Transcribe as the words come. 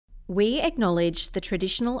We acknowledge the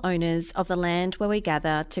traditional owners of the land where we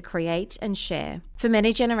gather to create and share. For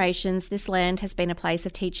many generations, this land has been a place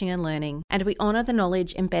of teaching and learning, and we honour the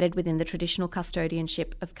knowledge embedded within the traditional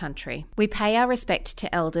custodianship of country. We pay our respect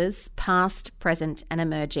to elders, past, present, and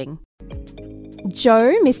emerging.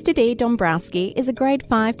 Joe Mr. D. Dombrowski is a grade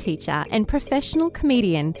 5 teacher and professional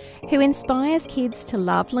comedian who inspires kids to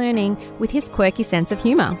love learning with his quirky sense of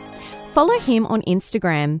humour. Follow him on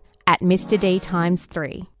Instagram at Mr. D times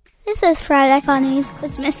 3. This is Friday Funnies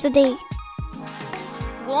with Mr. D.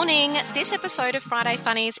 Warning, this episode of Friday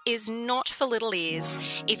Funnies is not for little ears.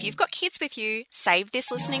 If you've got kids with you, save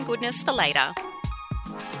this listening goodness for later.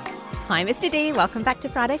 Hi, Mr. D. Welcome back to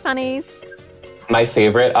Friday Funnies. My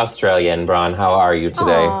favourite Australian, Bron. How are you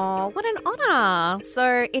today? Oh, what an honour.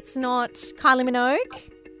 So it's not Kylie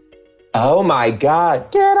Minogue? Oh my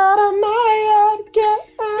God. Get out of my head. Get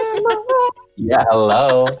out of my head. Yeah,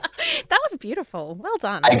 hello. That was beautiful. Well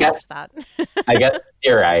done. I guess that. I guess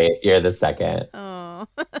you're right. You're the second. Oh.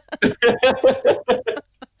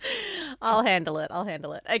 I'll handle it.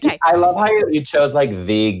 Okay. I love how you chose like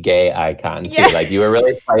the gay icon too. Yeah. Like you were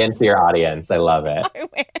really playing to your audience. I love it.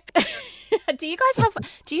 Do you guys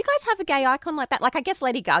have a gay icon like that? Like I guess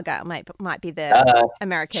Lady Gaga might be the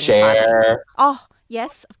American Cher. Oh,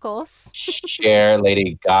 yes, of course. Cher,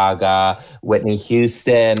 Lady Gaga, Whitney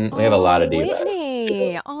Houston. We have a lot of divas.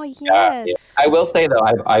 Whitney. Oh, yes. Yeah. I will say though,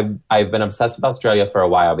 I've been obsessed with Australia for a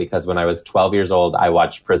while because when I was 12 years old, I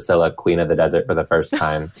watched Priscilla, Queen of the Desert for the first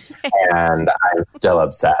time, and I'm still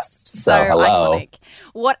obsessed. So hello. Iconic.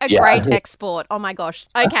 What a great export. Oh my gosh.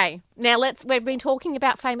 Okay, now we've been talking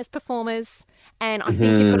about famous performers, and I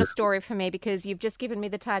think you've got a story for me because you've just given me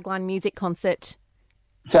the tagline music concert.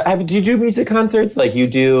 So do you do music concerts? Like you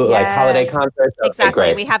do like holiday concerts? Okay, exactly.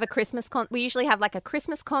 great. We have a Christmas we usually have like a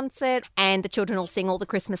Christmas concert and the children will sing all the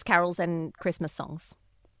Christmas carols and Christmas songs.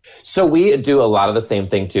 So we do a lot of the same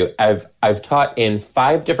thing too. I've taught in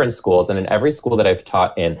 5 different schools, and in every school that I've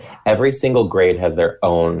taught in, every single grade has their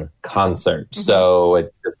own concert. Mm-hmm. So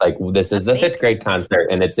it's just like this is the 5th grade concert,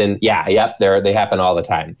 and it's in they happen all the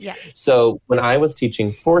time. Yeah. So when I was teaching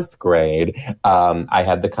 4th grade, I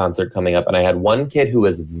had the concert coming up, and I had one kid who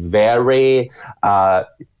was very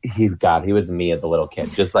he was me as a little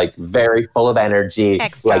kid, just like very full of energy,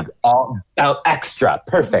 like all extra.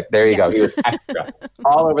 Perfect. There you go. He was extra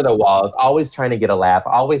all over the walls, always trying to get a laugh,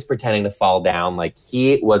 always pretending to fall down. Like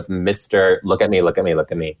he was Mr. Look at me, look at me,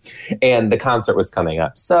 look at me. And the concert was coming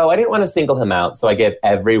up. So I didn't want to single him out. So I gave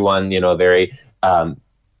everyone,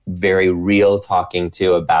 very real talking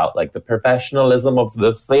to about like the professionalism of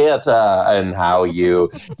the theater and how you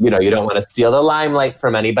don't want to steal the limelight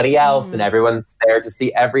from anybody else, and everyone's there to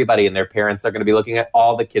see everybody, and their parents are going to be looking at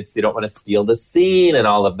all the kids, so you don't want to steal the scene and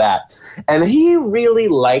all of that. And he really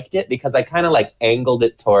liked it because I kind of like angled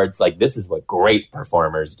it towards like, this is what great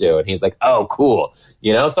performers do. And he's like, oh, cool.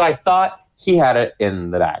 So I thought he had it in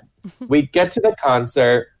the bag. We get to the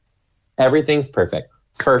concert. Everything's perfect.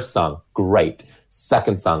 First song, great.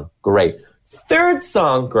 Second song, great. Third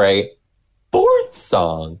song, great. Fourth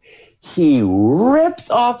song, he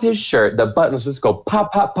rips off his shirt. The buttons just go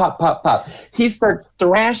pop, pop, pop, pop, pop. He starts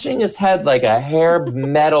thrashing his head like a hair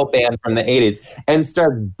metal band from the 80s and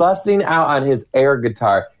starts busting out on his air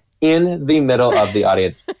guitar in the middle of the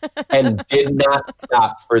audience and did not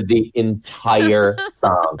stop for the entire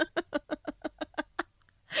song.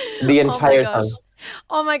 The entire song.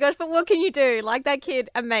 Oh my gosh, but what can you do? Like that kid,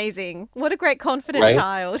 amazing. What a great confident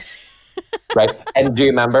child. Right. And do you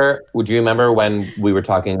remember when we were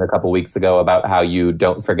talking a couple weeks ago about how you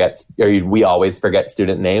don't forget, we always forget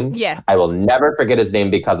student names? Yeah. I will never forget his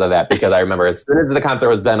name because of that, because I remember as soon as the concert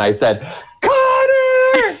was done, I said,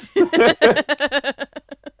 Connor!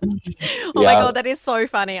 Oh my God, that is so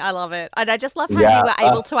funny. I love it. And I just love how you were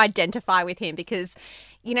able to identify with him because,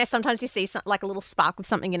 sometimes you see like a little spark of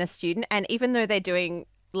something in a student, and even though they're doing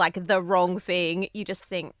like the wrong thing, you just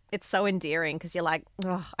think it's so endearing because you're like,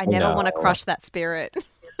 oh, I never want to crush that spirit.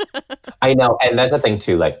 I know. And that's the thing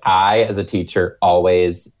too. Like I, as a teacher,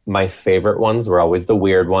 my favorite ones were always the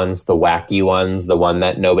weird ones, the wacky ones, the one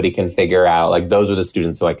that nobody can figure out. Like those are the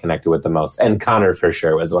students who I connected with the most. And Connor for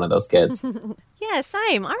sure was one of those kids. Yeah,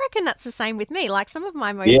 same. I reckon that's the same with me. Like some of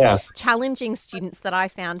my most challenging students that I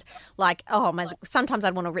found, like, sometimes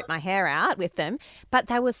I'd want to rip my hair out with them, but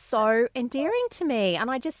they were so endearing to me. And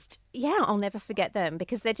I just, I'll never forget them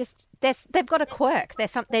because they've got a quirk.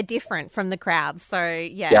 They're different from the crowd. So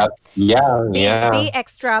Be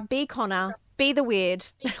extra, be Connor, be the weird.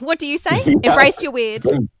 What do you say? Embrace your weird.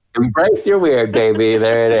 Embrace your weird, baby.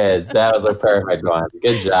 There it is. That was a perfect one.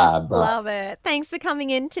 Good job. Love it. Thanks for coming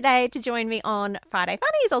in today to join me on Friday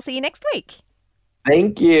Funnies. I'll see you next week.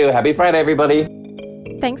 Thank you. Happy Friday, everybody.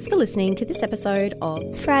 Thanks for listening to this episode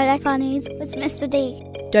of Friday Funnies with Mr. D.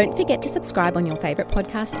 Don't forget to subscribe on your favourite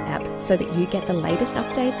podcast app so that you get the latest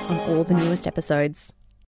updates on all the newest episodes.